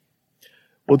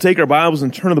We'll take our Bibles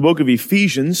and turn to the book of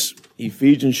Ephesians,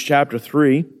 Ephesians chapter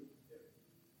 3.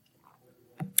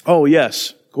 Oh,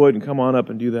 yes. Go ahead and come on up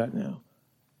and do that now.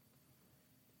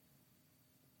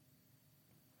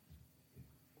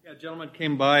 Yeah, a gentleman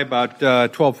came by about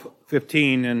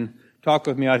 12:15 and talked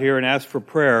with me out here and asked for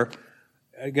prayer.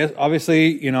 I guess,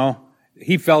 obviously,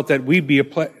 he felt that we'd be a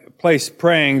place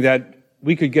praying that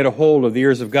we could get a hold of the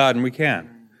ears of God, and we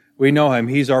can. We know Him.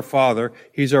 He's our Father.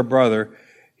 He's our brother.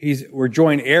 We're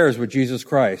joint heirs with Jesus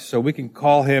Christ, so we can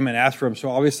call Him and ask for Him. So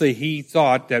obviously, he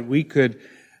thought that we could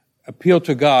appeal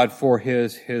to God for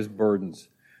his burdens.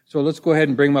 So let's go ahead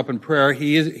and bring him up in prayer.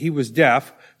 He was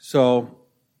deaf, so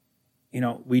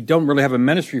we don't really have a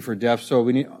ministry for deaf. So I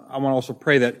want to also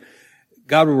pray that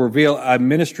God will reveal a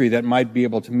ministry that might be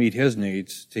able to meet his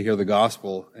needs to hear the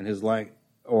gospel in his language,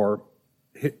 or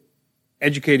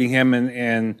educating him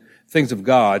in things of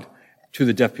God to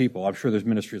the deaf people. I'm sure there's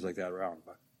ministries like that around.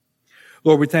 But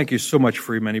Lord, we thank you so much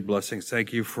for your many blessings.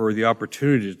 Thank you for the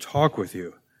opportunity to talk with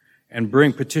you and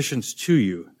bring petitions to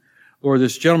you. Lord,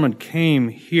 this gentleman came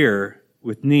here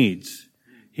with needs.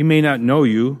 He may not know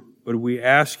you, but we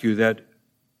ask you that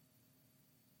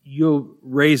you'll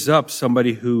raise up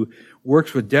somebody who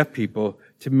works with deaf people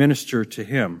to minister to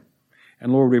him.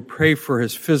 And Lord, we pray for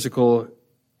his physical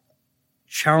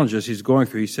challenges he's going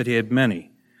through. He said he had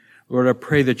many. Lord, I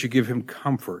pray that you give him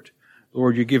comfort.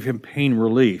 Lord, you give him pain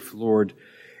relief, Lord,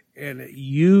 and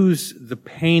use the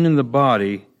pain in the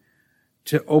body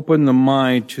to open the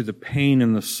mind to the pain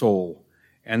in the soul.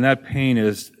 And that pain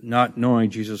is not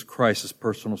knowing Jesus Christ as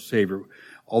personal Savior.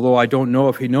 Although I don't know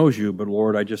if he knows you, but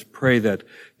Lord, I just pray that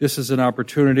this is an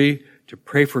opportunity to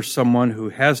pray for someone who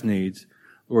has needs.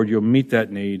 Lord, you'll meet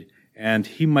that need, and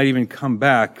he might even come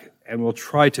back, and we'll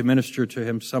try to minister to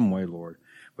him some way, Lord.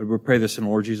 But we pray this in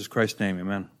Lord Jesus Christ's name.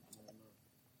 Amen.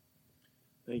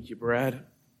 Thank you, Brad.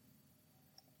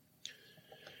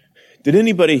 Did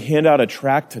anybody hand out a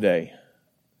tract today?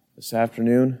 This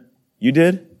afternoon? You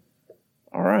did?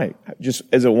 All right. Just,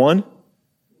 is it one?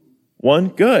 One?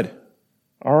 Good.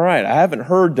 All right. I haven't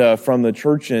heard from the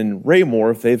church in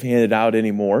Raymore if they've handed out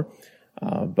any more.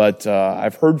 But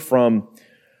I've heard from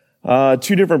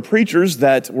two different preachers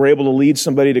that were able to lead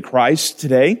somebody to Christ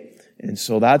today. And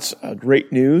so that's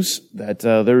great news that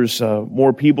there's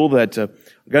more people that are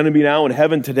going to be now in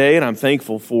heaven today. And I'm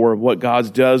thankful for what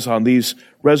God does on these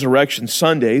Resurrection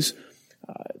Sundays.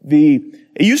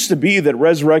 It used to be that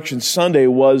Resurrection Sunday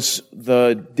was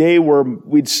the day where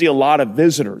we'd see a lot of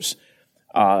visitors.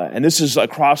 And this is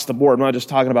across the board. I'm not just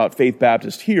talking about Faith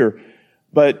Baptist here.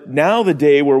 But now the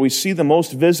day where we see the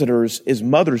most visitors is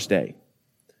Mother's Day.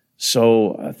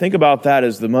 So think about that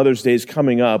as the Mother's Day is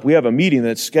coming up. We have a meeting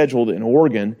that's scheduled in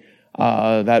Oregon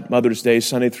that Mother's Day,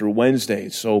 Sunday through Wednesday.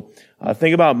 So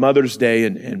think about Mother's Day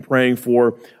and praying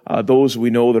for those we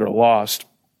know that are lost.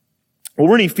 Well,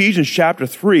 we're in Ephesians chapter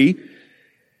 3.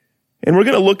 And we're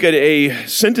going to look at a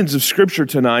sentence of Scripture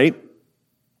tonight,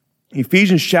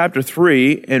 Ephesians chapter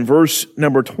 3 and verse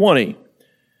number 20.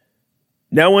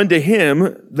 Now unto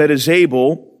him that is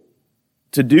able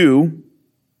to do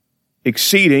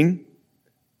exceeding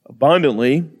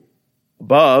abundantly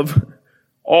above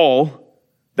all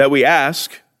that we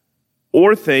ask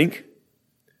or think,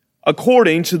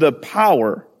 according to the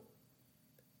power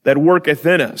that worketh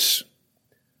in us.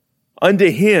 Unto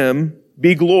him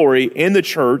be glory in the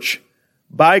church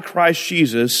by Christ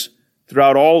Jesus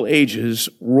throughout all ages,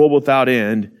 world without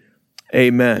end.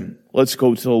 Amen. Let's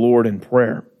go to the Lord in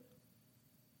prayer.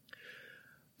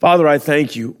 Father, I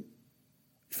thank you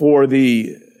for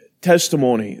the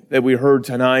testimony that we heard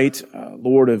tonight,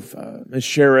 Lord, of Ms.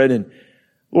 Sharon, and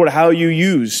Lord, how you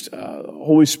used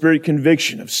Holy Spirit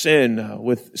conviction of sin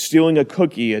with stealing a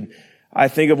cookie. And I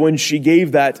think of when she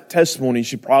gave that testimony,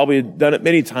 she probably had done it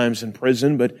many times in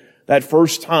prison, but that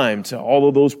first time to all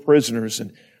of those prisoners.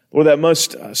 And Lord, that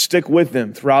must stick with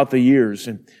them throughout the years.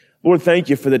 And Lord, thank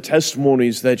you for the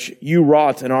testimonies that you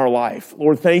wrought in our life.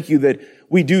 Lord, thank you that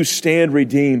we do stand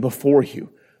redeemed before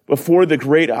you, before the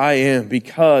great I am,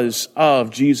 because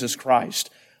of Jesus Christ.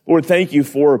 Lord, thank you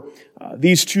for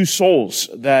these two souls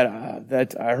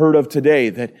that I heard of today,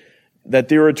 that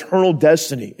their eternal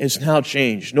destiny is now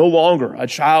changed. No longer a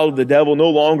child of the devil, no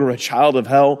longer a child of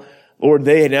hell. Lord,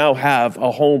 they now have a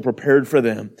home prepared for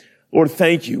them. Lord,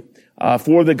 thank you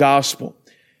for the gospel.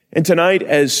 And tonight,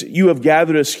 as you have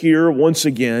gathered us here once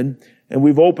again, and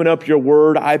we've opened up your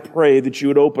word, I pray that you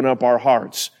would open up our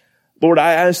hearts. Lord,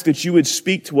 I ask that you would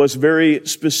speak to us very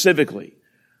specifically.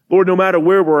 Lord, no matter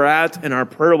where we're at in our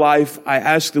prayer life, I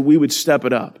ask that we would step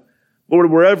it up. Lord,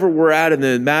 wherever we're at in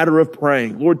the matter of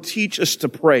praying, Lord, teach us to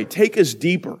pray. Take us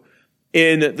deeper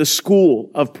in the school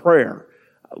of prayer.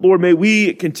 Lord, may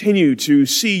we continue to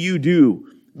see you do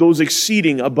those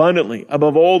exceeding abundantly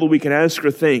above all that we can ask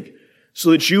or think,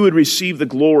 so that you would receive the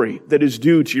glory that is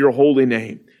due to your holy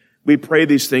name. We pray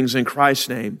these things in Christ's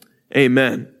name.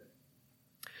 Amen.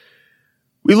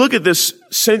 We look at this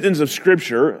sentence of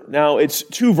Scripture. Now, it's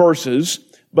 2 verses,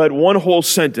 but one whole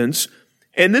sentence.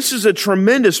 And this is a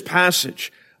tremendous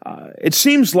passage. It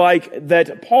seems like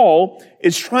that Paul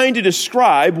is trying to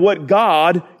describe what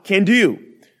God can do.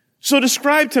 So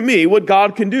describe to me what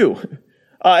God can do.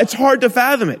 It's hard to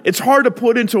fathom it. It's hard to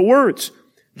put into words.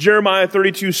 Jeremiah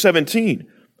 32:17.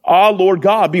 Ah, Lord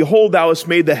God, behold, thou hast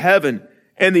made the heaven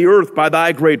and the earth by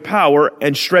thy great power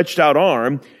and stretched out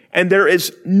arm, and there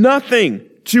is nothing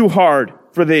too hard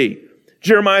for thee.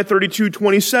 Jeremiah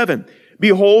 32:27.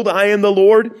 Behold, I am the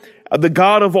Lord, the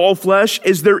God of all flesh.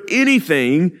 Is there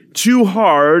anything too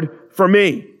hard for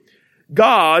me?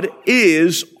 God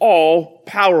is all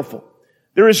powerful.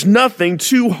 There is nothing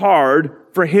too hard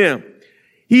for him.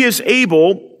 He is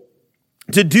able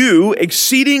to do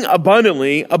exceeding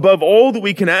abundantly above all that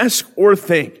we can ask or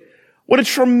think. What a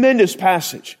tremendous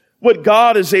passage. What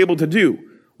God is able to do.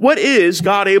 What is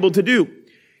God able to do?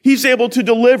 He's able to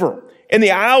deliver in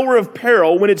the hour of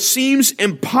peril when it seems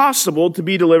impossible to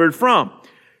be delivered from.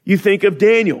 You think of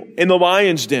Daniel in the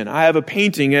lion's den. I have a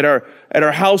painting at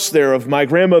our house there of my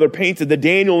grandmother painted the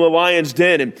Daniel in the lion's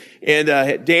den,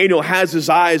 and Daniel has his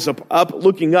eyes up,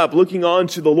 looking on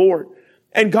to the Lord.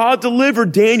 And God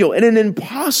delivered Daniel in an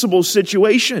impossible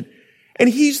situation. And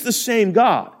he's the same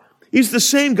God. He's the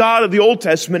same God of the Old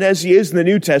Testament as he is in the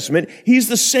New Testament. He's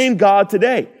the same God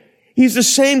today. He's the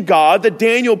same God that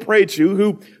Daniel prayed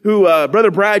to, who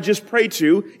Brother Brad just prayed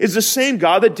to, is the same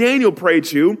God that Daniel prayed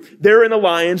to there in the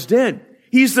lion's den.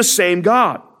 He's the same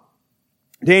God.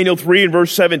 Daniel 3 and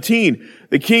verse 17,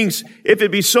 the kings, if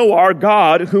it be so, our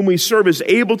God, whom we serve, is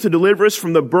able to deliver us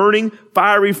from the burning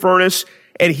fiery furnace,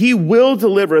 and he will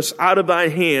deliver us out of thy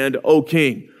hand, O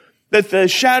king. That the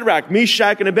Shadrach,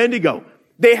 Meshach, and Abednego,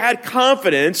 they had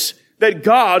confidence that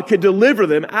God could deliver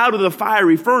them out of the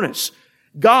fiery furnace.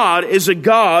 God is a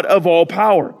God of all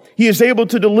power. He is able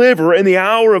to deliver in the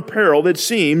hour of peril that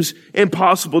seems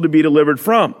impossible to be delivered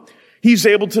from. He's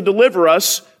able to deliver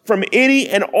us from any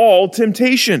and all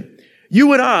temptation.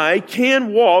 You and I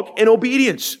can walk in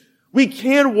obedience. We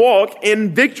can walk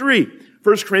in victory.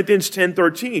 1 Corinthians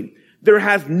 10:13. There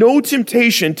hath no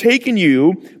temptation taken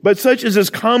you, but such as is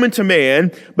common to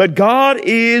man, but God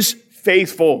is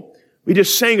faithful. We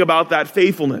just sang about that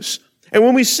faithfulness. And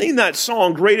when we sing that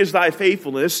song, Great is Thy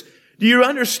Faithfulness, do you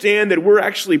understand that we're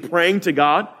actually praying to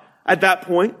God at that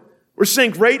point? We're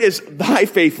saying, Great is Thy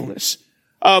faithfulness.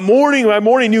 Morning by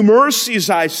morning, new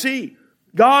mercies I see.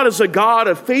 God is a God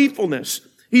of faithfulness.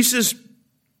 He says,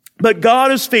 but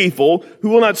God is faithful, who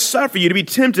will not suffer you to be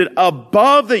tempted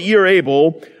above that ye are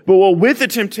able, but will with the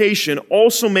temptation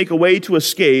also make a way to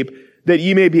escape, that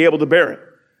ye may be able to bear it.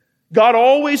 God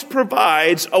always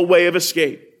provides a way of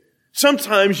escape.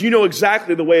 Sometimes you know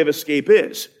exactly the way of escape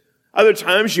is. Other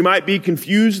times you might be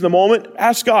confused in the moment.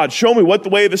 Ask God, show me what the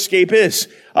way of escape is.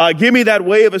 Give me that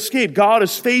way of escape. God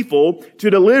is faithful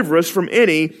to deliver us from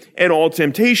any and all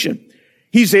temptation.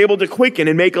 He's able to quicken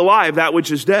and make alive that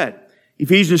which is dead.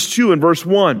 Ephesians 2 and verse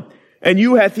 1. And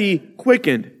you hath he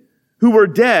quickened, who were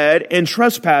dead in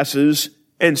trespasses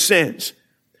and sins.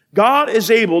 God is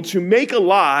able to make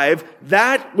alive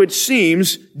that which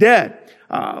seems dead.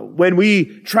 When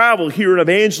we travel here in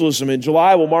evangelism in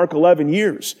July will mark 11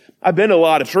 years. I've been to a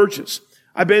lot of churches.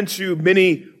 I've been to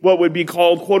many what would be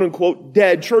called quote unquote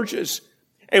dead churches.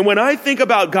 And when I think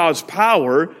about God's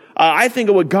power, I think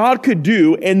of what God could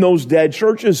do in those dead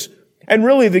churches. And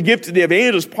really the gift of the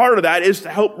evangelist, part of that is to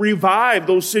help revive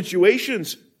those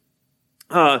situations.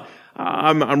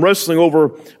 I'm wrestling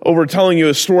over telling you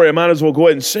a story. I might as well go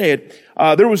ahead and say it.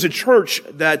 There was a church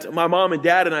that my mom and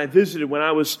dad and I visited when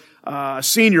I was a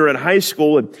senior in high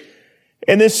school.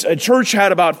 And this church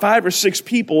had about 5 or 6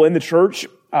 people in the church.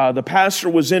 The pastor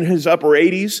was in his upper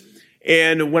 80s.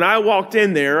 And when I walked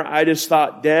in there, I just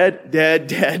thought, dead, dead,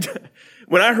 dead.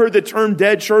 When I heard the term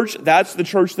dead church, that's the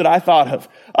church that I thought of,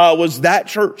 was that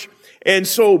church. And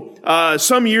so,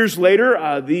 some years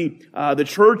later, the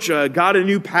church, got a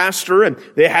new pastor and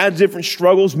they had different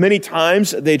struggles. Many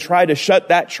times they tried to shut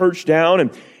that church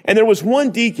down. And there was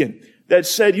one deacon that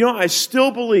said, I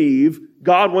still believe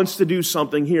God wants to do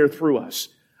something here through us.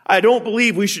 I don't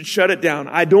believe we should shut it down.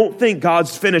 I don't think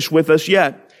God's finished with us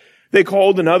yet. They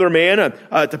called another man,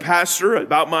 the pastor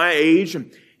about my age,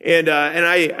 and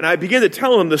I began to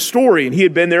tell him the story, and he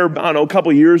had been there, a couple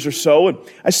of years or so. And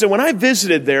I said, when I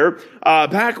visited there,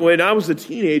 back when I was a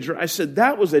teenager, I said,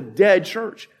 that was a dead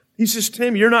church. He says,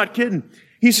 Tim, you're not kidding.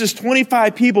 He says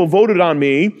 25 people voted on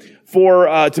me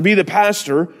to be the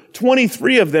pastor.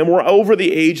 23 of them were over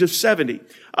the age of 70.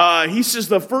 He says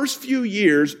the first few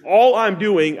years,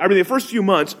 the first few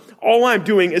months, all I'm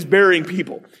doing is burying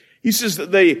people. He says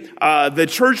that the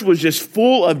church was just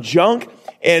full of junk,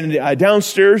 and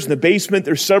downstairs in the basement,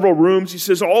 there's several rooms. He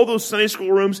says all those Sunday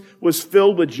school rooms was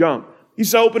filled with junk. He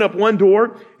said, open up one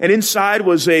door, and inside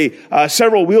was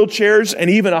several wheelchairs and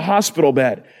even a hospital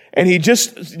bed. And he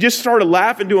just started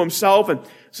laughing to himself and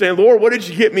saying, Lord, what did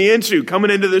you get me into coming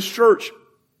into this church?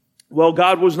 Well,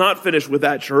 God was not finished with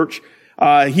that church.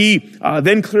 He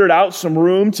then cleared out some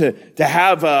room to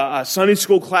have a Sunday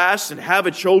school class and have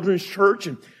a children's church.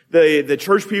 And the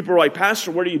church people were like,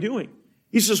 Pastor, what are you doing?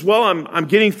 He says, well, I'm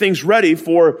getting things ready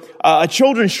for a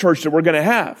children's church that we're going to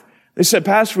have. They said,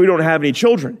 Pastor, we don't have any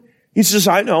children. He says,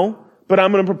 I know, but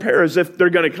I'm going to prepare as if they're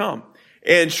going to come.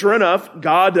 And sure enough,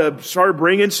 God started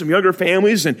bringing some younger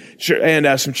families, and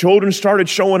some children started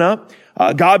showing up.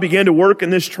 God began to work in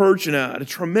this church in a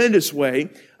tremendous way.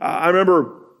 I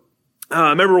remember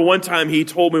one time he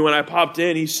told me when I popped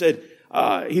in, he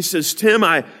says, Tim,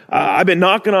 I've been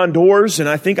knocking on doors, and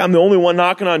I think I'm the only one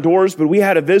knocking on doors, but we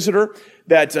had a visitor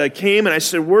that came, and I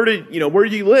said, where do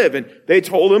you live? And they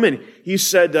told him, and he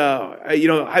said,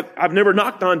 I've never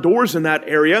knocked on doors in that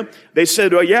area. They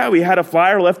said, well, yeah, we had a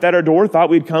flyer left at our door, thought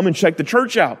we'd come and check the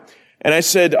church out. And I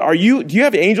said, do you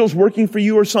have angels working for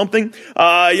you or something?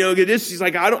 He's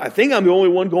like, I think I'm the only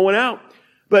one going out.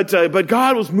 But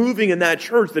God was moving in that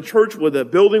church. The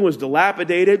building was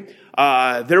dilapidated.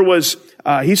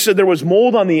 He said there was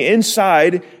mold on the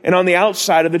inside and on the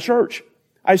outside of the church.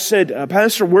 I said,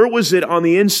 Pastor, where was it on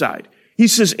the inside? He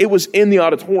says, it was in the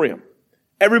auditorium.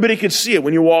 Everybody could see it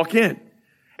when you walk in.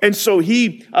 And so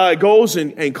he goes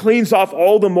and cleans off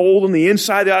all the mold on the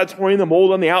inside of the auditorium, the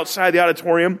mold on the outside of the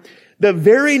auditorium. The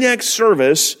very next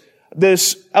service,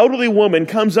 this elderly woman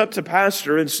comes up to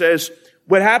Pastor and says,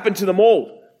 what happened to the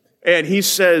mold? And he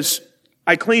says,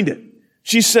 I cleaned it.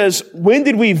 She says, when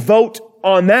did we vote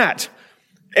on that?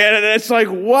 And it's like,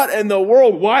 what in the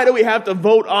world? Why do we have to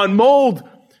vote on mold?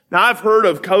 Now, I've heard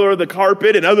of color of the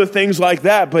carpet and other things like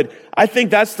that, but I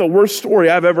think that's the worst story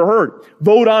I've ever heard.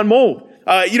 Vote on mold.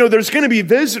 There's going to be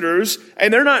visitors,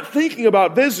 and they're not thinking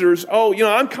about visitors.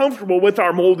 I'm comfortable with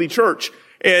our moldy church.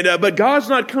 But God's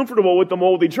not comfortable with the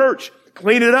moldy church.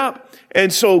 Clean it up.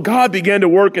 And so God began to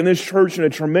work in this church in a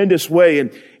tremendous way.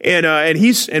 And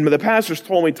the pastors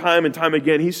told me time and time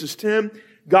again, he says, Tim,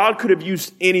 God could have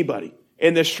used anybody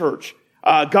in this church.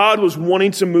 God was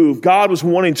wanting to move. God was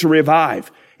wanting to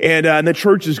revive. And the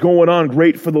church is going on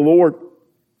great for the Lord.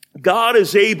 God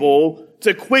is able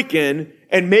to quicken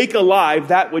and make alive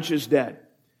that which is dead.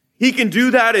 He can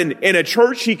do that in a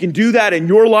church. He can do that in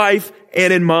your life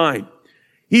and in mine.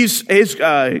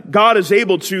 God is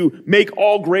able to make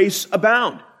all grace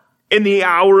abound in the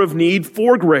hour of need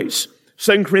for grace.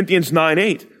 2 Corinthians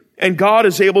 9:8. And God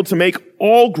is able to make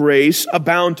all grace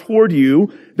abound toward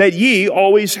you, that ye,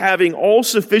 always having all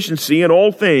sufficiency in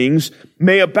all things,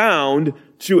 may abound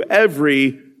to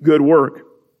every good work.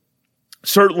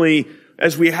 Certainly,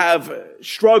 as we have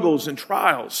struggles and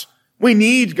trials, we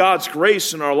need God's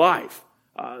grace in our life.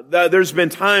 There's been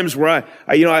times where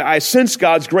I sense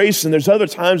God's grace, and there's other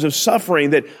times of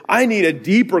suffering that I need a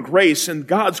deeper grace, and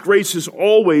God's grace has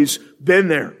always been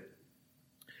there.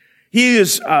 He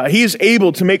is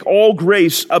able to make all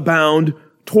grace abound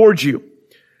towards you.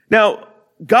 Now,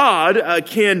 God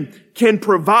can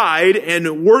provide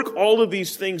and work all of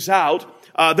these things out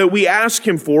that we ask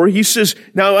Him for. He says,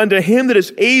 now unto Him that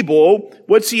is able,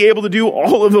 what's He able to do?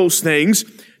 All of those things,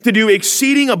 to do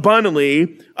exceeding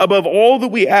abundantly above all that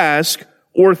we ask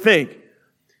or think.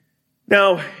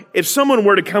 Now, if someone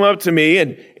were to come up to me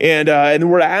and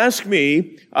were to ask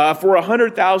me for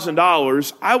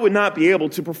 $100,000, I would not be able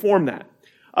to perform that.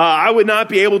 I would not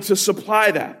be able to supply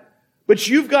that. But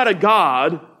you've got a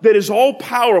God that is all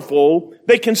powerful,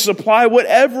 that can supply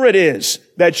whatever it is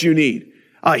that you need.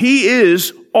 He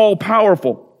is all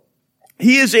powerful.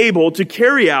 He is able to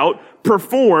carry out,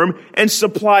 perform, and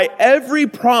supply every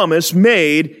promise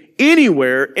made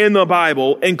anywhere in the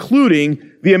Bible,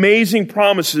 including the amazing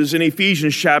promises in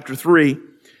Ephesians chapter 3.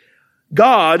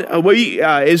 God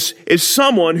is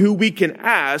someone who we can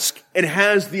ask and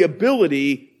has the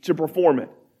ability to perform it.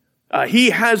 He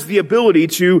has the ability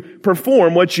to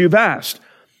perform what you've asked.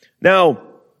 Now,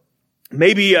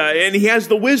 maybe, and He has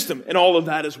the wisdom in all of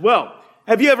that as well.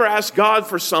 Have you ever asked God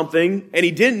for something and He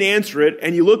didn't answer it,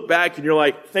 and you look back and you're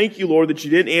like, thank you, Lord, that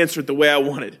you didn't answer it the way I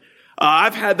wanted?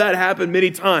 I've had that happen many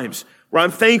times where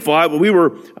I'm thankful.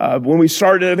 When we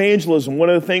started evangelism, one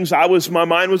of the things my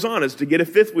mind was on is to get a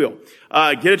fifth wheel,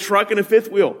 get a truck and a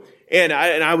fifth wheel. And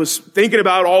I was thinking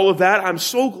about all of that. I'm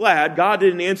so glad God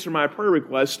didn't answer my prayer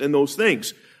request in those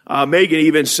things. Megan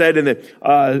even said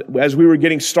as we were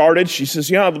getting started, she says,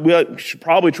 we should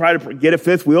probably try to get a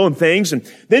fifth wheel and things. And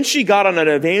then she got on an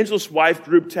Evangelist Wife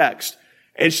group text.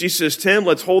 And she says, Tim,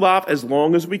 let's hold off as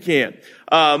long as we can.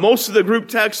 Most of the group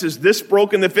text is this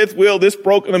broke in the fifth wheel, this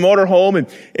broke in the motorhome, and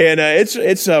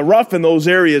it's rough in those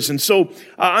areas. And so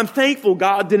I'm thankful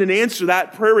God didn't answer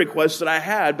that prayer request that I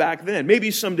had back then.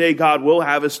 Maybe someday God will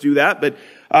have us do that, but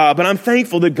I'm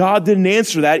thankful that God didn't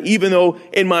answer that, even though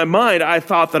in my mind I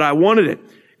thought that I wanted it.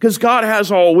 Because God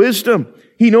has all wisdom.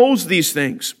 He knows these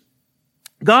things.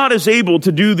 God is able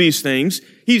to do these things.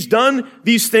 He's done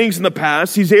these things in the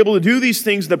past. He's able to do these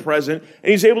things in the present.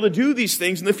 And He's able to do these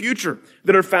things in the future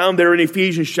that are found there in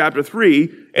Ephesians chapter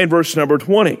 3 and verse number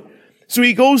 20. So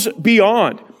He goes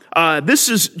beyond. This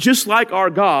is just like our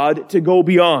God to go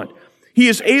beyond. He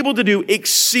is able to do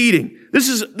exceeding. This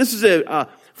is a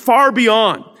far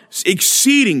beyond,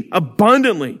 exceeding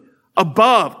abundantly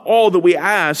above all that we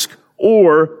ask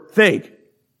or think.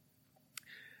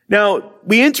 Now,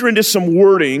 we enter into some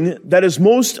wording that is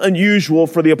most unusual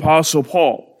for the Apostle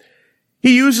Paul.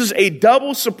 He uses a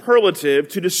double superlative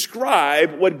to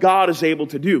describe what God is able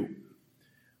to do.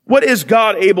 What is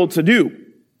God able to do?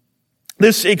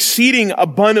 This exceeding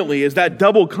abundantly is that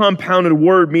double compounded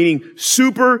word meaning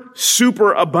super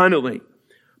abundantly.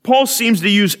 Paul seems to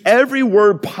use every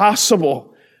word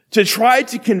possible to try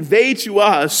to convey to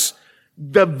us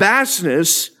the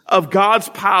vastness of God's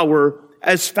power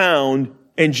as found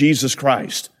in Jesus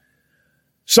Christ.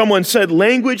 Someone said,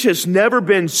 language has never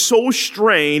been so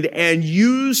strained and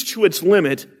used to its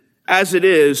limit as it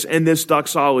is in this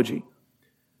doxology.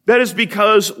 That is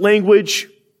because language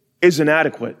is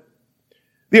inadequate.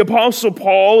 The Apostle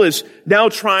Paul is now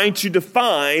trying to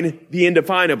define the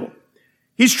indefinable.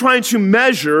 He's trying to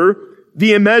measure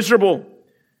the immeasurable.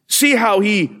 See how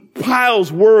he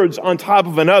piles words on top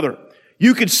of another.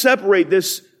 You could separate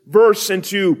this verse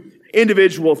into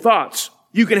individual thoughts.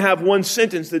 You can have one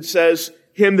sentence that says,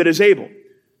 Him that is able.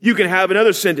 You can have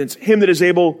another sentence, Him that is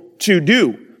able to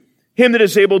do. Him that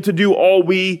is able to do all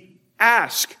we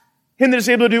ask. Him that is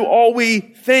able to do all we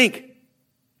think.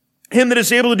 Him that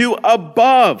is able to do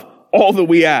above all that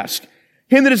we ask.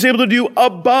 Him that is able to do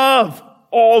above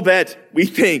all that we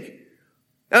think.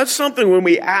 Now, that's something when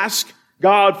we ask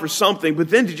God for something, but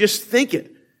then to just think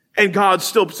it, and God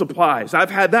still supplies.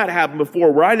 I've had that happen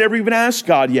before where I never even asked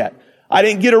God yet. I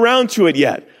didn't get around to it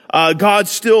yet. God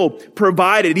still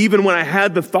provided even when I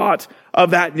had the thought of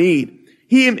that need.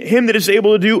 Him that is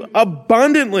able to do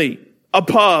abundantly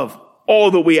above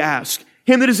all that we ask.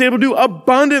 Him that is able to do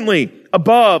abundantly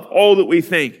above all that we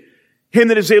think. Him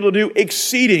that is able to do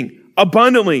exceeding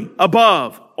abundantly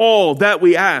above all that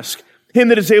we ask. Him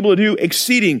that is able to do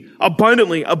exceeding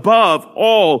abundantly above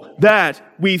all that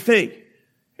we think.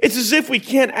 It's as if we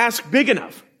can't ask big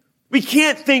enough. We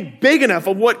can't think big enough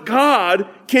of what God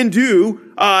can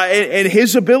do and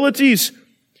His abilities.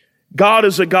 God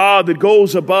is a God that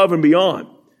goes above and beyond.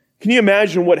 Can you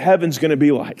imagine what heaven's going to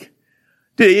be like?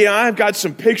 I've got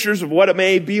some pictures of what it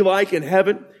may be like in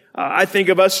heaven. I think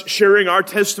of us sharing our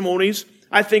testimonies.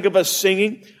 I think of us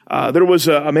singing. There was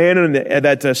a man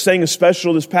that sang a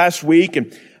special this past week,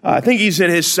 and I think he's in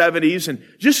his 70s, and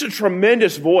just a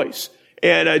tremendous voice.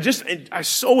 And I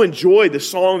so enjoyed the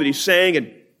song that he sang,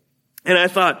 and I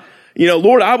thought,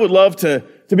 Lord, I would love to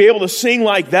be able to sing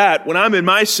like that when I'm in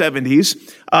my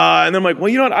 70s. And I'm like, well,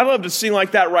 you know what? I'd love to sing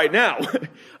like that right now.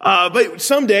 But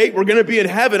someday we're going to be in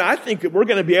heaven. I think that we're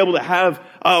going to be able to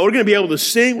we're going to be able to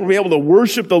sing. We're going to be able to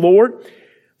worship the Lord.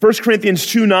 1 Corinthians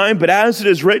 2:9, but as it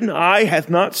is written, eye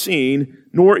hath not seen,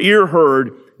 nor ear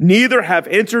heard, neither have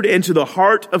entered into the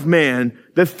heart of man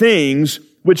the things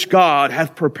which God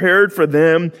hath prepared for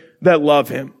them that love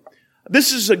Him.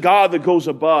 This is a God that goes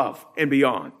above and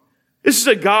beyond. This is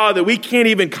a God that we can't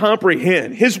even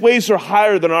comprehend. His ways are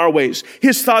higher than our ways.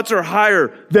 His thoughts are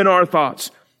higher than our thoughts.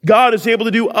 God is able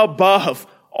to do above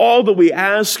all that we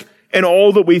ask and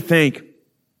all that we think.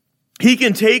 He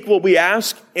can take what we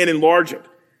ask and enlarge it.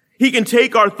 He can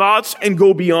take our thoughts and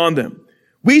go beyond them.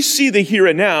 We see the here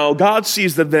and now. God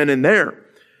sees the then and there.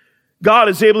 God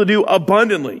is able to do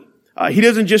abundantly. He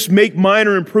doesn't just make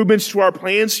minor improvements to our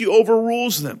plans. He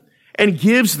overrules them and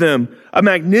gives them a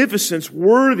magnificence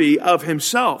worthy of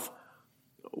Himself.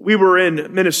 We were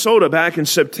in Minnesota back in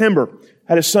September,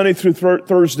 had a Sunday through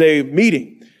Thursday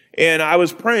meeting. And I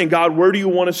was praying, God, where do you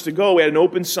want us to go? We had an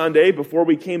open Sunday before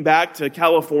we came back to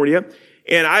California.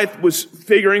 And I was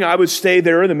figuring I would stay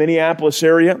there in the Minneapolis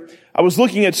area. I was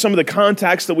looking at some of the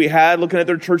contacts that we had, looking at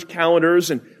their church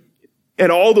calendars and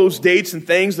all those dates and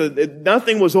things. That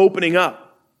nothing was opening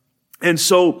up. And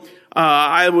so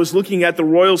I was looking at the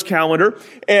Royals calendar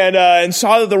and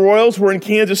saw that the Royals were in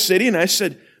Kansas City. And I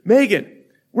said, Megan,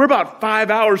 we're about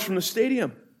 5 hours from the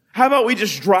stadium. How about we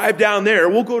just drive down there?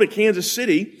 We'll go to Kansas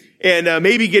City and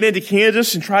maybe get into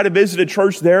Kansas and try to visit a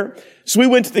church there. So we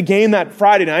went to the game that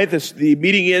Friday night. The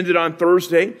meeting ended on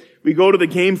Thursday. We go to the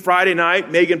game Friday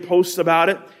night. Megan posts about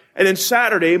it. And then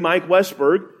Saturday, Mike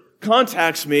Westberg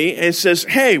contacts me and says,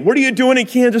 hey, what are you doing in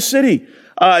Kansas City?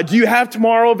 Do you have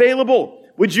tomorrow available?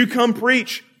 Would you come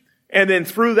preach? And then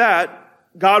through that,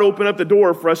 God opened up the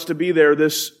door for us to be there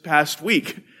this past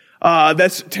week.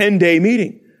 That's a 10-day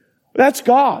meeting. That's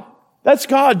God. That's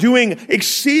God doing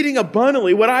exceeding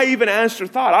abundantly what I even asked or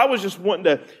thought. I was just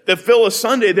wanting to fill a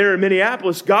Sunday there in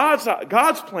Minneapolis.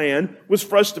 God's plan was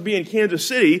for us to be in Kansas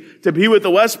City, to be with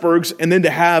the Westbergs, and then to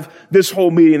have this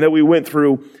whole meeting that we went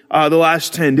through the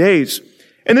last 10 days.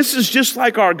 And this is just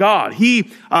like our God.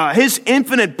 His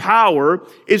infinite power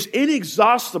is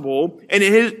inexhaustible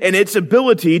in its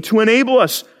ability to enable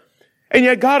us. And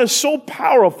yet God is so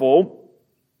powerful,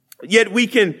 yet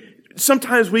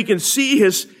sometimes we can see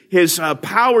His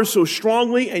power so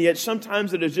strongly, and yet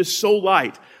sometimes it is just so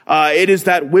light. It is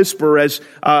that whisper, as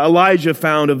Elijah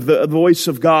found, of the voice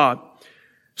of God.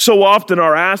 So often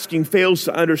our asking fails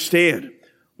to understand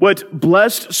what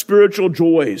blessed spiritual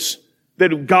joys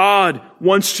that God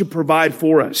wants to provide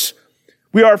for us.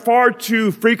 We are far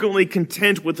too frequently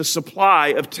content with the supply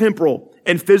of temporal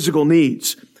and physical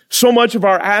needs. So much of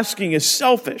our asking is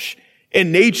selfish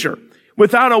in nature,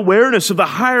 without awareness of the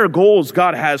higher goals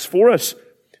God has for us.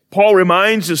 Paul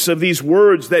reminds us of these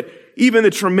words that even the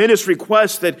tremendous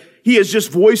requests that he has just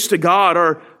voiced to God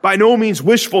are by no means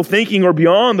wishful thinking or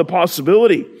beyond the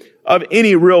possibility of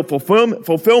any real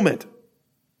fulfillment.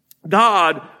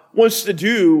 God wants to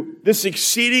do this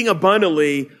exceeding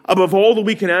abundantly above all that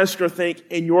we can ask or think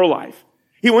in your life.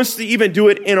 He wants to even do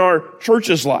it in our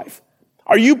church's life.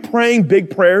 Are you praying big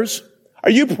prayers? Are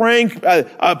you praying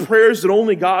prayers that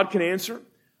only God can answer?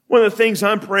 One of the things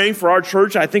I'm praying for our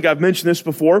church, I think I've mentioned this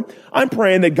before, I'm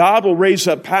praying that God will raise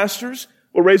up pastors,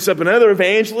 will raise up another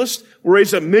evangelist, will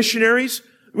raise up missionaries,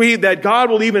 that God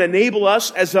will even enable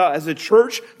us as a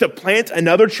church to plant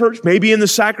another church, maybe in the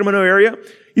Sacramento area.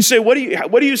 You say, what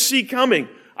do you see coming?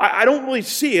 I don't really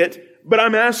see it, but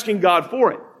I'm asking God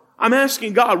for it. I'm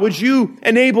asking God, would you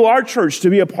enable our church to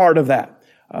be a part of that?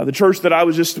 The church that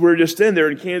we were just in there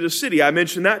in Kansas City, I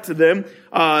mentioned that to them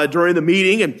during the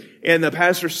meeting, and the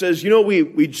pastor says,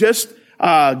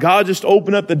 God just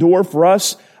opened up the door for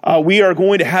us. We are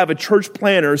going to have a church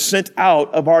planner sent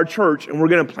out of our church, and we're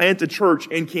going to plant a church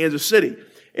in Kansas City.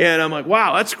 And I'm like,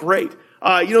 wow, that's great.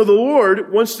 The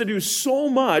Lord wants to do so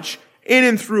much in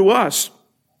and through us.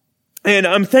 And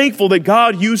I'm thankful that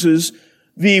God uses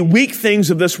the weak things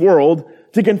of this world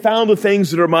to confound the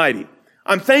things that are mighty.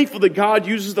 I'm thankful that God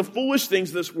uses the foolish things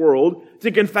of this world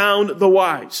to confound the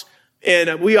wise.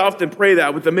 And we often pray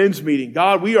that with the men's meeting.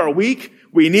 God, we are weak.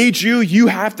 We need you. You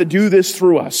have to do this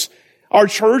through us. Our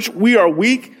church, we are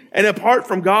weak. And apart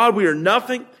from God, we are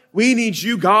nothing. We need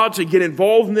you, God, to get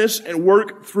involved in this and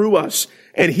work through us.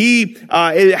 And He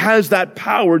has that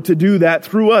power to do that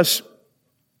through us.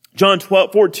 John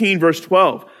 14, verse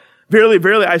 12. Verily,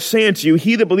 verily, I say unto you,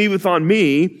 he that believeth on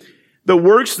me, the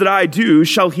works that I do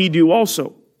shall he do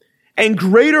also. And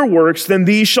greater works than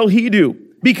these shall he do,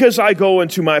 because I go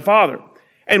unto my Father.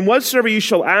 And whatsoever ye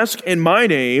shall ask in my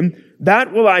name,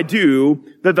 that will I do,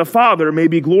 that the Father may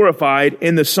be glorified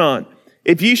in the Son.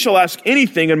 If ye shall ask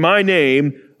anything in my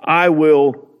name, I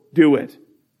will do it.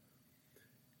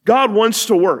 God wants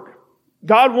to work.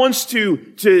 God wants to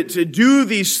do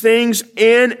these things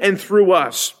in and through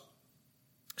us.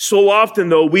 So often,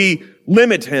 though, we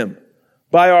limit Him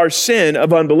by our sin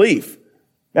of unbelief.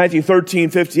 Matthew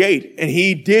 13:58. And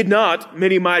He did not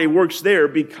many mighty works there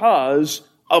because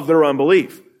of their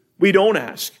unbelief. We don't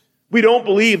ask. We don't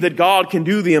believe that God can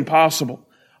do the impossible.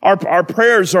 Our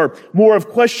prayers are more of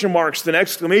question marks than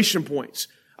exclamation points.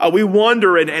 We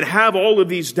wonder and have all of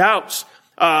these doubts.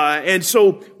 And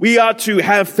so we ought to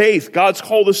have faith. God's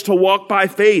called us to walk by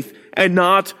faith and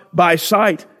not by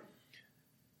sight.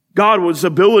 God's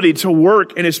ability to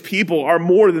work in His people are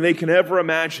more than they can ever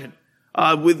imagine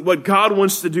with what God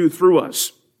wants to do through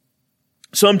us.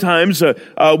 Sometimes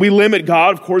we limit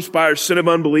God, of course, by our sin of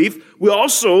unbelief. We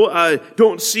also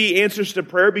don't see answers to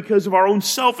prayer because of our own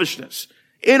selfishness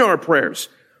in our prayers.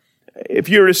 If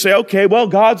you were to say, okay, well,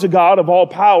 God's a God of all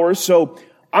power, so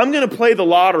I'm going to play the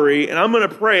lottery, and I'm going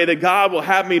to pray that God will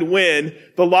have me to win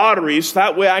the lottery, so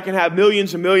that way I can have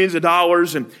millions and millions of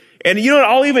dollars. And you know what?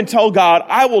 I'll even tell God,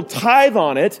 I will tithe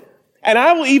on it, and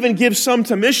I will even give some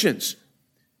to missions.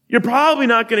 You're probably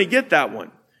not going to get that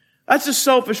one. That's a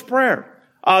selfish prayer.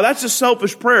 That's a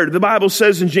selfish prayer. The Bible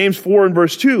says in James 4 and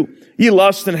verse 2, ye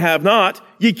lust and have not,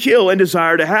 ye kill and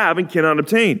desire to have and cannot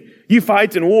obtain. Ye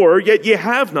fight in war, yet ye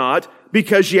have not,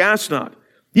 because ye ask not.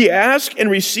 Ye ask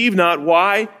and receive not.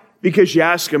 Why? Because ye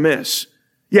ask amiss.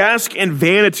 Ye ask in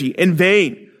vanity, in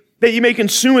vain, that ye may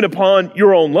consume it upon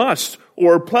your own lust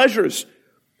or pleasures.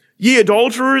 Ye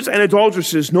adulterers and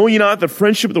adulteresses, know ye not the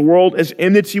friendship of the world is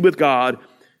enmity with God?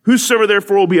 Whosoever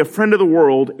therefore will be a friend of the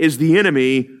world is the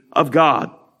enemy of God.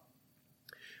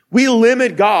 We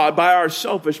limit God by our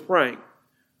selfish praying.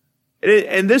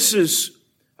 And this is,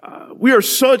 we are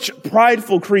such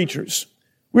prideful creatures.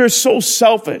 We are so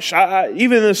selfish.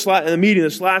 Even in the meeting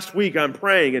this last week, I'm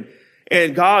praying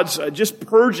and God's just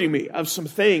purging me of some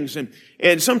things.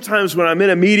 And sometimes when I'm in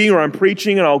a meeting or I'm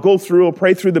preaching and I'll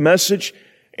pray through the message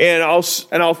and I'll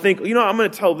think, I'm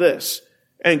going to tell this.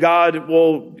 And God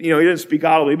will, He doesn't speak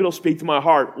audibly, but He'll speak to my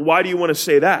heart. Why do you want to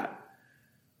say that?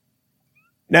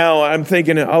 Now I'm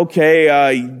thinking,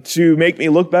 okay, to make me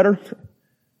look better?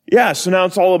 Yeah, so now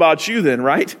it's all about you then,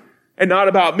 right? And not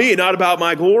about me, not about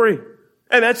my glory.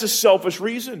 And that's a selfish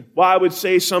reason why I would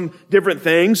say some different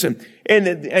things.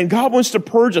 And God wants to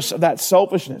purge us of that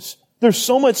selfishness. There's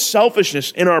so much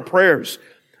selfishness in our prayers.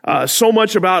 So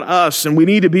much about us, and we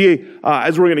need to be,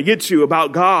 as we're going to get to,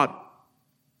 about God.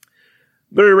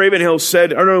 Larry Ravenhill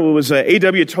said,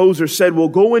 A.W. Tozer said, we'll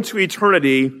go into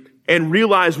eternity and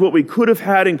realize what we could have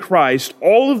had in Christ,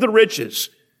 all of the riches,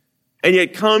 and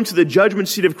yet come to the judgment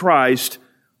seat of Christ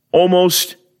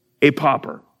almost a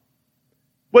pauper.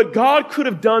 What God could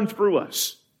have done through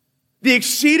us, the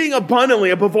exceeding abundantly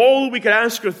above all that we could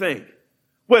ask or think,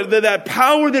 that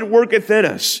power that worketh in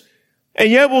us, and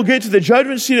yet we'll get to the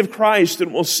judgment seat of Christ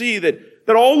and we'll see that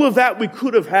all of that we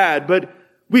could have had, but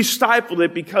we stifled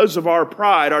it because of our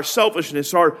pride, our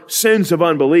selfishness, our sins of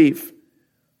unbelief.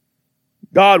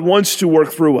 God wants to work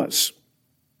through us.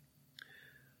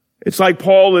 It's like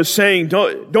Paul is saying,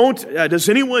 does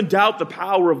anyone doubt the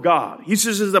power of God? He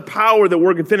says it's the power that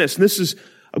worketh in us. And this is,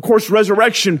 of course,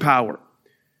 resurrection power.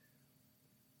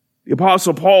 The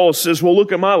Apostle Paul says, well,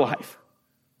 look at my life.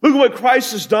 Look at what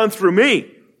Christ has done through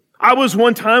me. I was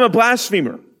one time a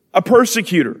blasphemer, a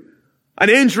persecutor, an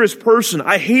injurious person.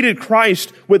 I hated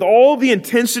Christ with all the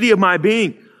intensity of my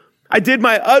being. I did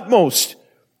my utmost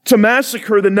to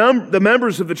massacre the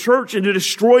members of the church and to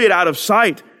destroy it out of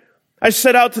sight. I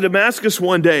set out to Damascus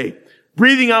one day,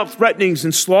 breathing out threatenings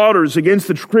and slaughters against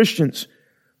the Christians.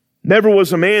 Never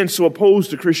was a man so opposed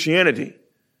to Christianity.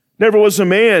 Never was a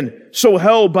man so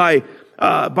held by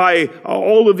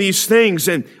all of these things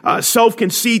and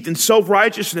self-conceit and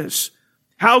self-righteousness.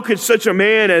 How could such a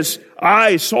man as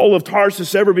I, Saul of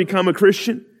Tarsus, ever become a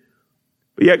Christian?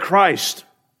 But yet Christ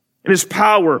and His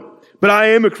power. But I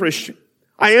am a Christian.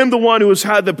 I am the one who has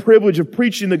had the privilege of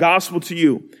preaching the gospel to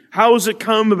you. How has it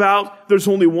come about? There's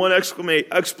only one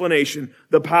explanation,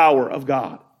 the power of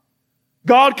God.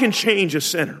 God can change a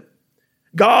sinner.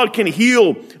 God can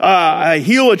heal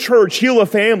a church, heal a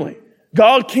family.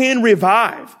 God can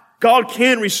revive. God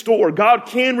can restore. God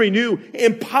can renew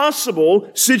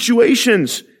impossible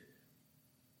situations.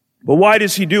 But why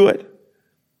does He do it?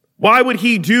 Why would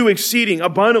He do exceeding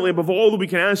abundantly above all that we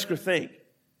can ask or think?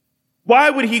 Why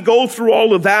would He go through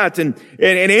all of that and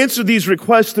answer these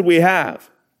requests that we have?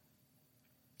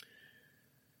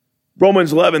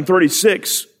 Romans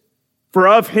 11:36, for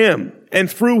of Him and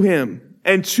through Him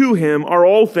and to Him are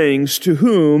all things, to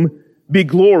whom be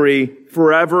glory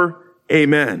forever.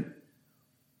 Amen.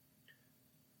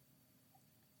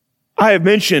 I have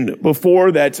mentioned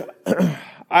before that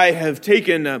I have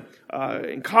taken,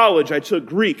 in college, I took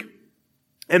Greek,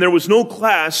 and there was no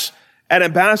class at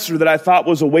Ambassador that I thought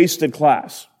was a wasted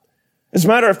class. As a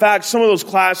matter of fact, some of those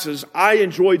classes I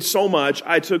enjoyed so much,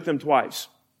 I took them twice.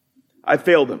 I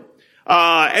failed them.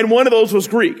 And one of those was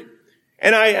Greek.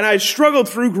 And I struggled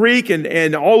through Greek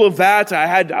and all of that. I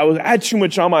had too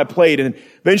much on my plate. And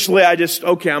eventually I'm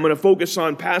going to focus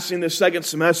on passing this second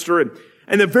semester.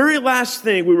 And the very last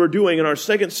thing we were doing in our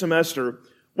second semester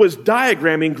was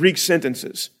diagramming Greek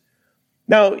sentences.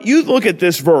 Now, you look at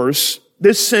this verse,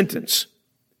 this sentence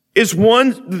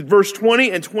verse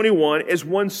 20 and 21 is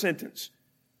one sentence.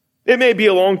 It may be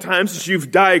a long time since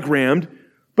you've diagrammed,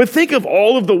 but think of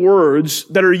all of the words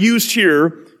that are used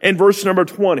here in verse number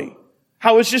 20.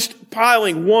 How it's just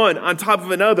piling one on top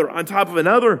of another, on top of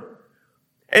another.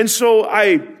 And so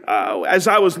as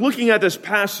I was looking at this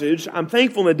passage, I'm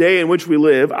thankful in the day in which we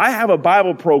live, I have a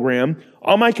Bible program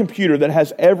on my computer that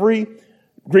has every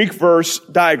Greek verse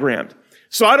diagrammed.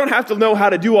 So I don't have to know how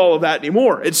to do all of that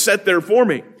anymore. It's set there for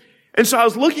me. And so I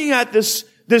was looking at this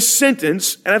this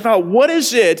sentence, and I thought, what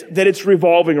is it that it's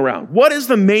revolving around? What is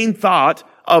the main thought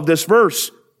of this verse?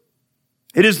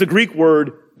 It is the Greek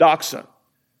word doxa,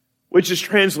 which is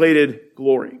translated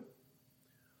glory.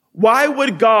 Why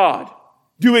would God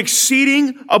do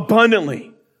exceeding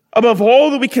abundantly above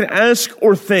all that we can ask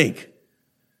or think?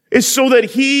 It's so that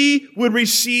he would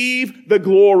receive the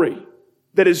glory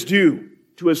that is due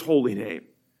to his holy name.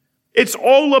 It's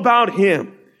all about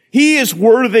him. He is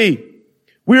worthy.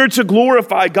 We are to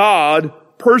glorify God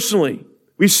personally.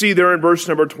 We see there in verse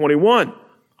number 21.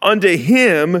 Unto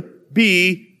him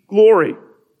be glory.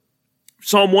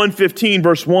 Psalm 115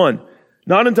 verse 1.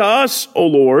 Not unto us, O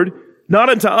Lord, not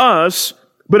unto us,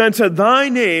 but unto thy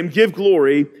name give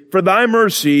glory for thy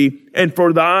mercy and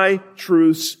for thy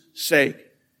truth's sake.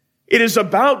 It is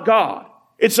about God.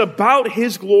 It's about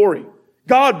his glory.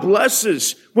 God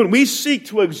blesses when we seek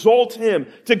to exalt him,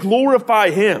 to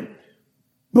glorify him.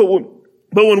 But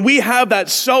when we have that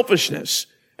selfishness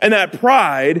and that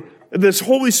pride, this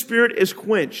Holy Spirit is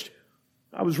quenched.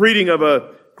 I was reading of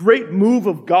a great move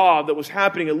of God that was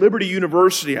happening at Liberty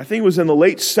University. I think it was in the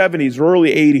late 70s or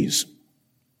early 80s.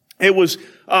 It was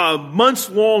a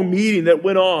months-long meeting that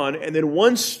went on, and then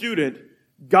one student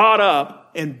got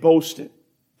up and boasted,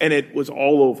 and it was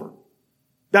all over.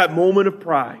 That moment of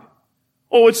pride.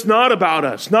 Oh, it's not about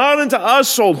us. Not unto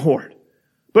us, O Lord,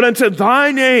 but unto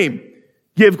thy name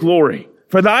give glory,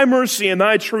 for thy mercy and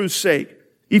thy truth's sake.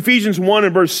 Ephesians 1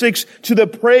 and verse 6, to the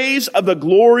praise of the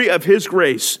glory of his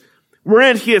grace,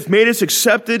 wherein he hath made us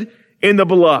accepted in the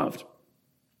beloved.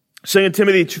 2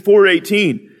 Timothy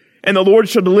 4:18, and the Lord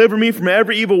shall deliver me from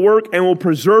every evil work and will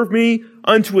preserve me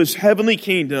unto his heavenly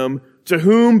kingdom, to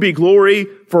whom be glory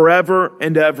forever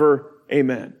and ever.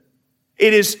 Amen.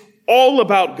 It is all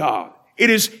about God. It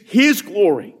is his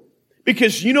glory.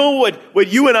 Because you know what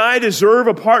you and I deserve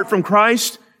apart from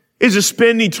Christ is to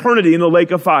spend eternity in the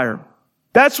lake of fire.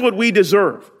 That's what we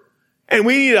deserve. And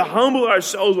we need to humble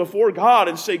ourselves before God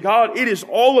and say, God, it is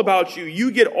all about you.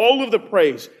 You get all of the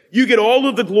praise. You get all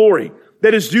of the glory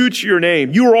that is due to your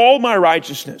name. You are all my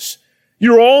righteousness.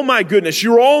 You're all my goodness.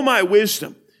 You're all my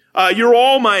wisdom. You're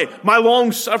all my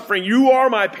long suffering. You are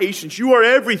my patience. You are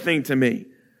everything to me.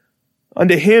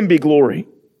 Unto him be glory.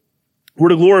 We're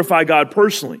to glorify God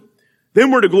personally.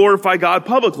 Then we're to glorify God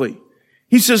publicly.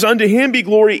 He says, unto him be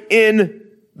glory in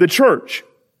the church.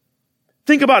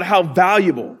 Think about how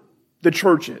valuable the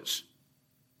church is.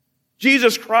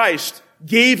 Jesus Christ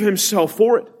gave himself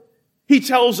for it. He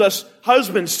tells us,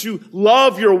 husbands, to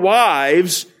love your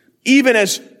wives even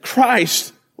as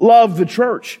Christ loved the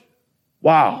church.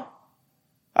 Wow.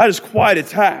 That is quite a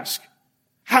task.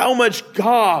 How much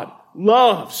God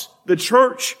loves the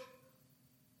church.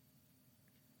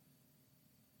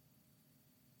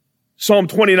 Psalm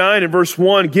 29 and verse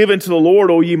 1, give unto the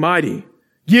Lord, O ye mighty.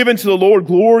 Give unto the Lord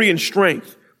glory and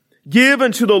strength. Give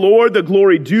unto the Lord the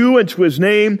glory due unto his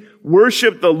name.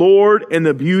 Worship the Lord in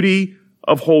the beauty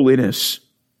of holiness.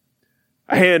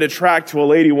 I handed a tract to a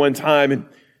lady one time, and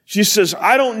she says,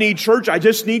 I don't need church, I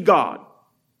just need God.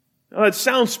 Now that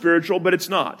sounds spiritual, but it's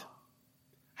not.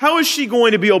 How is she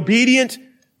going to be obedient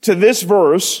to this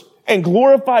verse and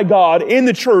glorify God in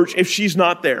the church if she's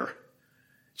not there?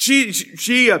 She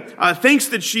thinks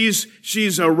that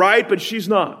she's right, but she's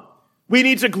not. We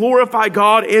need to glorify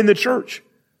God in the church.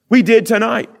 We did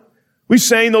tonight. We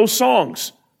sang those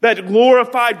songs that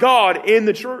glorified God in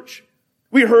the church.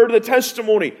 We heard the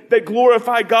testimony that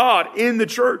glorified God in the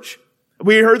church.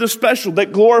 We heard the special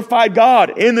that glorified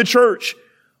God in the church.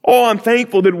 Oh, I'm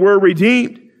thankful that we're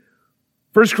redeemed.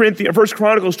 1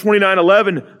 Chronicles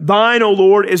 29:11, thine, O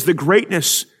Lord, is the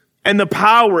greatness and the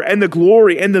power and the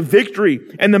glory and the victory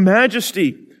and the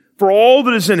majesty. For all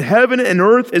that is in heaven and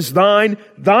earth is thine.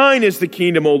 Thine is the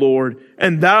kingdom, O Lord,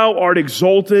 and thou art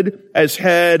exalted as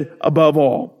head above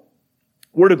all.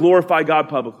 We're to glorify God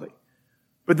publicly.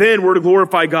 But then we're to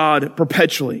glorify God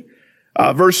perpetually.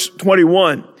 Verse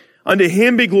 21, unto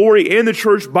him be glory in the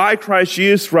church by Christ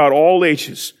Jesus throughout all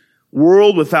ages,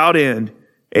 world without end.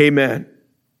 Amen.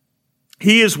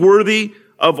 He is worthy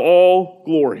of all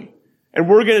glory. And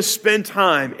we're going to spend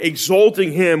time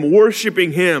exalting him,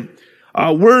 worshiping him.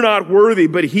 We're not worthy,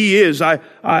 but he is.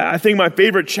 I think my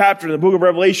favorite chapter in the book of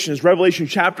Revelation is Revelation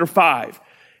chapter 5.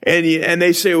 And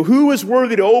they say, well, who is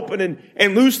worthy to open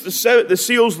and loose the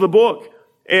seals of the book?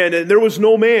 And there was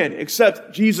no man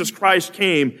except Jesus Christ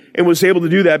came and was able to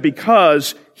do that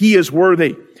because he is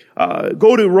worthy.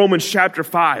 Go to Romans chapter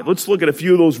 5. Let's look at a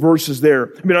few of those verses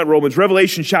there.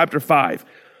 Revelation chapter 5.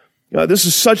 This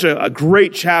is such a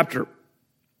great chapter.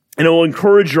 And it will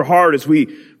encourage your heart as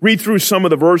we read through some of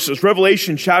the verses.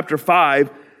 Revelation chapter 5,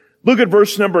 look at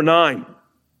verse number 9.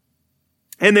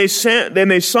 And they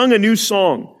sung a new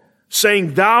song,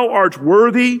 saying, Thou art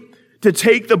worthy to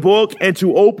take the book and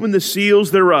to open the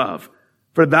seals thereof,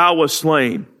 for thou wast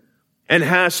slain, and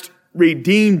hast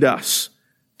redeemed us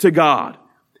to God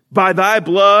by thy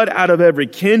blood out of every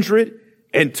kindred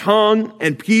and tongue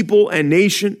and people and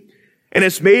nation, and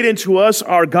hast made unto us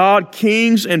our God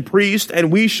kings and priests,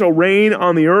 and we shall reign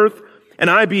on the earth. And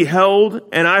I beheld,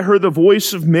 and I heard the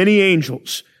voice of many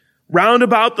angels round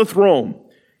about the throne,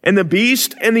 and the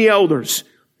beast and the elders,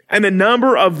 and the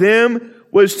number of them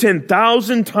was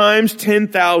 10,000 times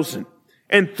 10,000,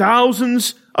 and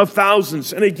thousands of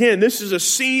thousands. And again, this is a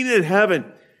scene in heaven.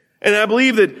 And I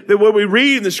believe that what we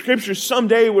read in the scriptures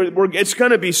someday, it's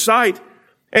going to be sight.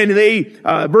 And they,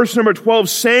 verse number 12,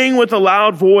 saying with a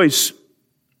loud voice,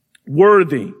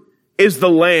 Worthy is the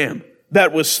Lamb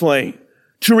that was slain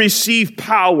to receive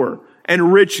power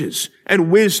and riches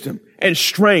and wisdom and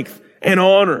strength and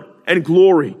honor and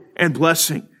glory and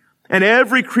blessing. And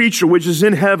every creature which is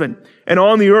in heaven and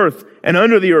on the earth and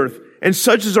under the earth, and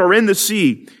such as are in the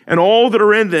sea, and all that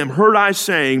are in them, heard I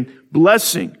saying,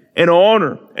 Blessing and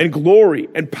honor and glory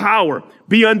and power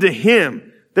be unto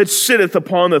him that sitteth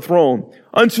upon the throne,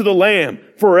 unto the Lamb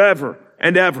forever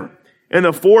and ever. And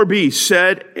the four beasts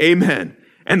said, Amen.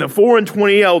 And the 24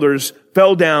 elders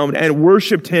fell down and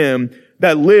worshipped him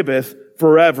that liveth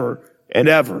forever and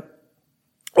ever.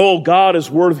 Oh, God is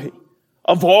worthy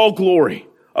of all glory,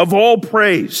 of all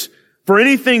praise, for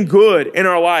anything good in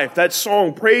our life. That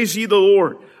song, Praise ye the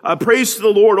Lord. Praise to the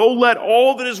Lord. Oh, let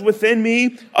all that is within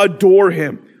me adore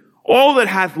him. All that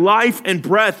hath life and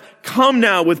breath, come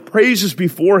now with praises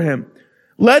before him.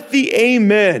 Let the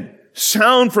amen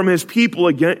sound from his people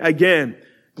again.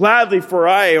 Gladly for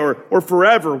I, or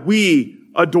forever, we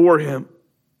adore him.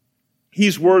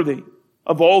 He's worthy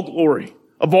of all glory,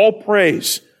 of all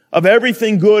praise, of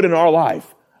everything good in our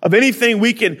life, of anything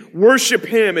we can worship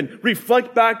him and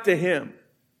reflect back to him.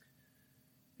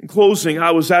 In closing,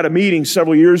 I was at a meeting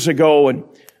several years ago, and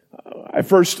I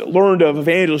first learned of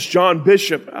evangelist John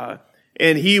Bishop,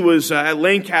 and he was at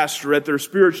Lancaster at their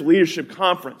spiritual leadership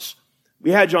conference.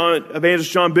 We had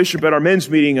evangelist John Bishop at our men's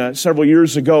meeting several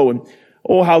years ago, and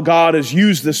oh, how God has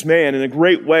used this man in a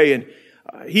great way. And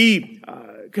he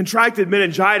contracted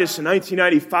meningitis in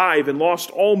 1995 and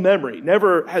lost all memory,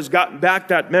 never has gotten back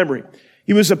that memory.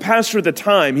 He was a pastor at the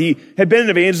time. He had been in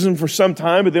evangelism for some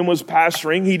time, but then was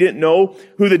pastoring. He didn't know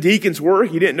who the deacons were.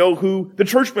 He didn't know who the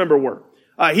church member were.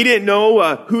 He didn't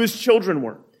know who his children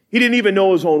were. He didn't even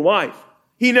know his own wife.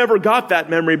 He never got that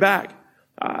memory back.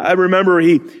 I remember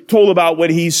he told about when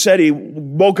he said he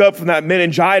woke up from that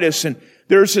meningitis, and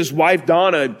there's his wife,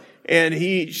 Donna, and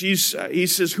he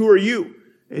says, Who are you?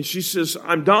 And she says,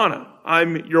 I'm Donna.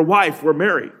 I'm your wife. We're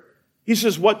married. He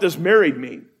says, What does married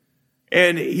mean?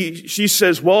 And she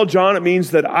says, Well, John, it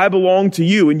means that I belong to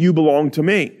you and you belong to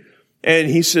me. And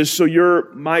he says, So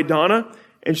you're my Donna?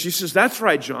 And she says, That's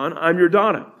right, John. I'm your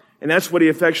Donna. And that's what he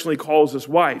affectionately calls his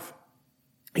wife.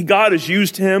 God has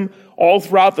used him all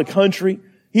throughout the country.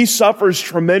 He suffers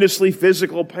tremendously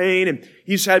physical pain, and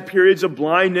he's had periods of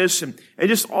blindness and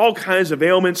just all kinds of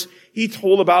ailments. He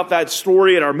told about that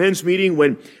story at our men's meeting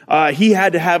when he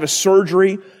had to have a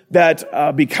surgery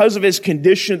that because of his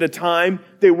condition at the time,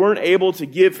 they weren't able to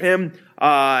give him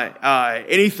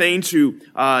anything to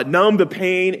numb the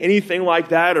pain, anything like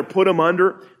that, or put him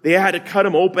under. They had to cut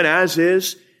him open as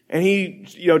is. And he,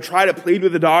 tried to plead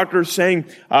with the doctor saying,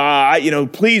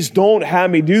 please don't have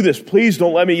me do this. Please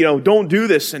don't let me, don't do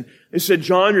this. And they said,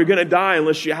 John, you're going to die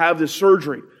unless you have this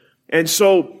surgery. And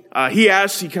so, he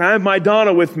asked, can I have my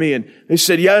Donna with me? And they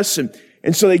said, yes.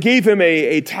 And so they gave him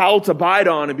a towel to bite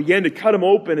on and began to cut him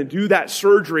open and do that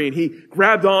surgery. And he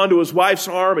grabbed onto his wife's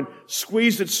arm and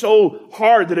squeezed it so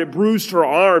hard that it bruised her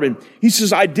arm. And he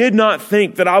says, I did not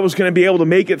think that I was going to be able to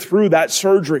make it through that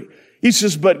surgery. He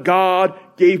says, but God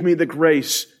gave me the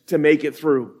grace to make it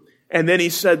through. And then he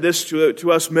said this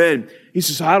to us men. He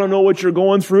says, I don't know what you're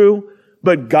going through,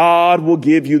 but God will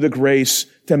give you the grace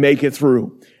to make it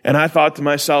through. And I thought to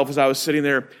myself as I was sitting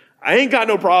there, I ain't got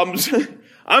no problems.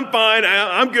 I'm fine.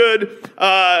 I'm good.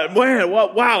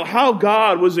 Wow, how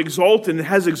God was exalted and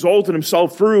has exalted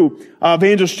himself through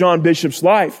Evangelist John Bishop's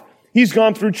life. He's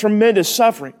gone through tremendous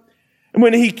suffering. And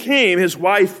when he came, his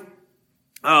wife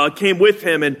came with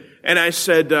him, and I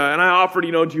said, and I offered, do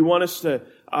you want us to,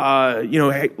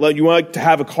 you want to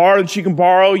have a car that you can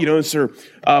borrow? Is there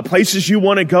places you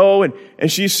want to go?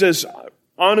 And she says,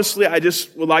 honestly, I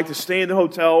just would like to stay in the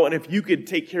hotel, and if you could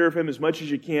take care of him as much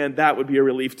as you can, that would be a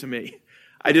relief to me.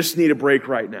 I just need a break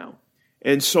right now.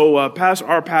 And so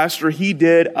our pastor, he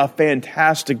did a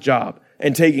fantastic job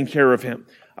in taking care of him.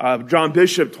 John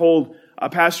Bishop told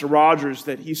Pastor Rogers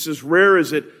that he says, rare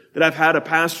is it that I've had a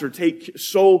pastor take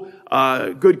so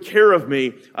good care of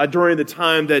me during the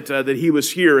time that he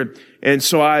was here. And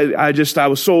so I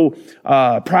was so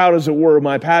proud, as it were, of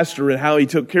my pastor and how he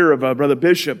took care of Brother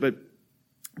Bishop.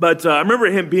 But I remember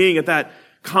him being at that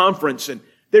conference, and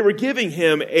they were giving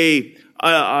him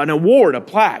an award, a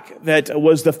plaque that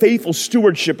was the Faithful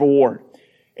Stewardship Award.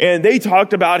 And they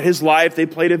talked about his life. They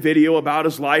played a video about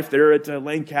his life there at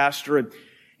Lancaster.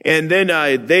 And then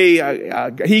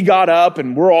he got up,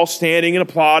 and we're all standing and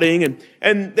applauding,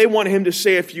 and they want him to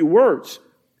say a few words.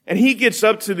 And he gets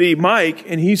up to the mic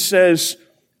and he says,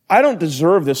 I don't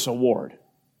deserve this award.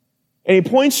 And he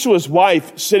points to his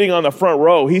wife sitting on the front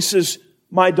row. He says,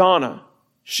 my Donna,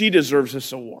 she deserves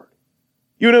this award.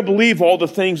 You don't believe all the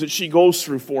things that she goes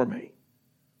through for me.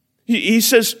 He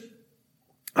says,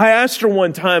 I asked her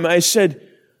one time, I said,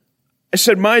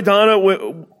 my Donna,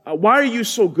 why are you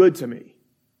so good to me?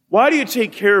 Why do you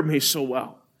take care of me so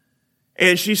well?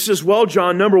 And she says, well,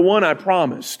 John, number one, I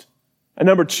promised. And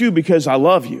number two, because I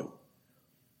love you.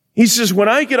 He says, when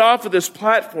I get off of this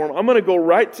platform, I'm going to go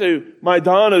right to my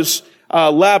Donna's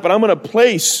lap, and I'm going to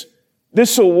place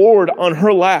this award on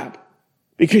her lap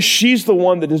because she's the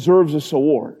one that deserves this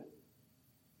award.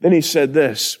 Then he said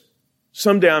this,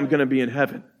 someday I'm going to be in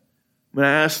heaven. I'm going to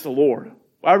ask the Lord,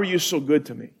 why were you so good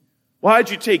to me? Why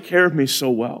did you take care of me so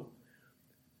well?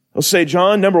 He'll say,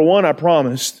 John, number one, I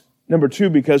promised. Number two,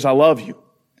 because I love you.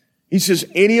 He says,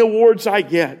 any awards I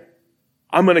get,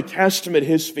 I'm going to cast them at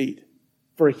his feet,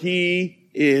 for he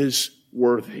is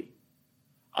worthy.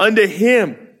 Unto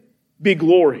him be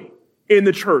glory in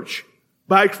the church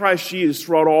by Christ Jesus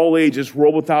throughout all ages,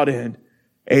 world without end.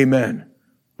 Amen.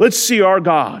 Let's see our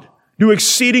God do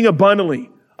exceeding abundantly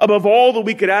above all that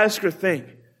we could ask or think,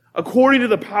 according to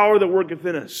the power that worketh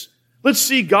in us. Let's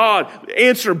see God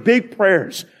answer big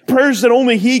prayers, prayers that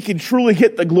only he can truly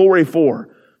get the glory for.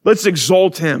 Let's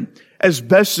exalt him as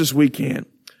best as we can.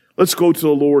 Let's go to the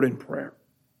Lord in prayer.